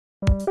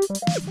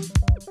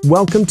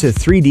Welcome to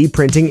 3D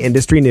Printing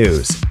Industry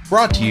News.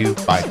 Brought to you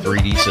by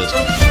 3D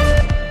Systems.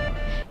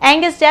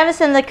 Angus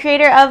Deveson, the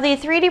creator of the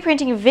 3D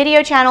printing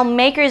video channel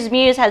Makers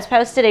Muse, has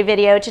posted a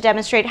video to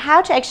demonstrate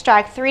how to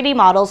extract 3D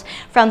models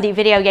from the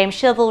video game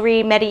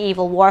Chivalry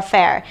Medieval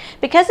Warfare.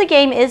 Because the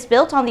game is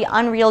built on the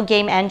Unreal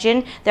game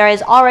engine, there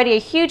is already a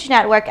huge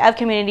network of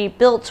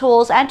community-built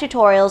tools and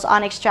tutorials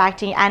on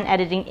extracting and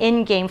editing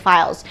in-game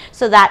files,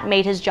 so that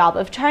made his job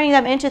of turning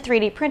them into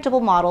 3D printable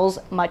models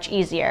much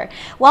easier.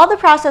 While the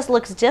process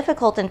looks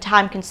difficult and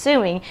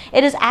time-consuming,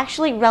 it is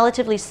actually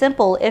relatively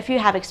simple if you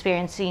have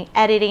experience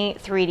editing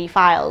 3D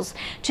files.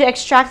 To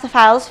extract the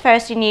files,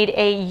 first you need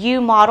a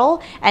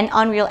Umodel, an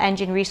Unreal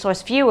Engine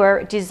resource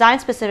viewer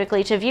designed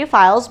specifically to view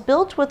files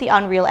built with the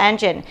Unreal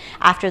Engine.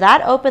 After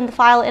that, open the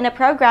file in a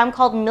program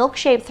called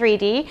Milkshape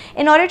 3D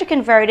in order to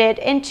convert it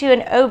into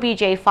an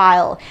OBJ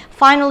file.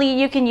 Finally,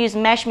 you can use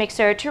Mesh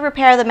Mixer to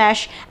repair the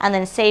mesh and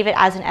then save it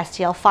as an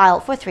STL file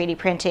for 3D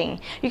printing.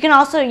 You can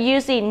also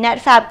use the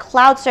Netfabb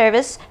Cloud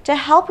Service to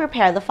help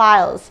repair the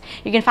files.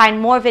 You can find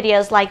more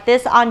videos like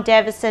this on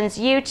Deveson's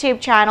YouTube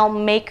channel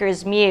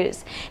Makers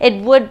Muse. It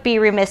would be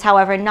remiss,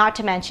 however, not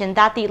to mention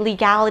that the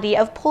legality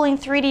of pulling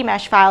 3D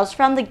mesh files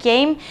from the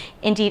game,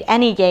 indeed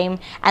any game,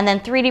 and then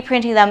 3D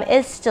printing them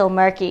is still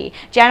murky.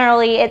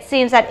 Generally, it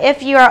seems that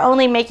if you are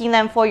only making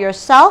them for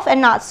yourself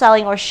and not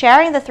selling or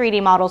sharing the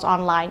 3D models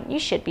online, you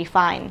should be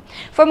fine.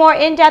 For more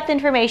in-depth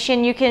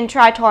information, you can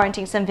try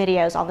torrenting some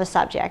videos on the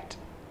subject.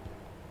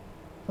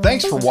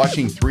 Thanks for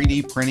watching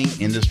 3D Printing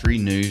Industry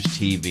News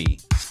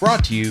TV,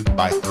 brought to you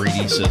by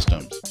 3D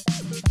Systems.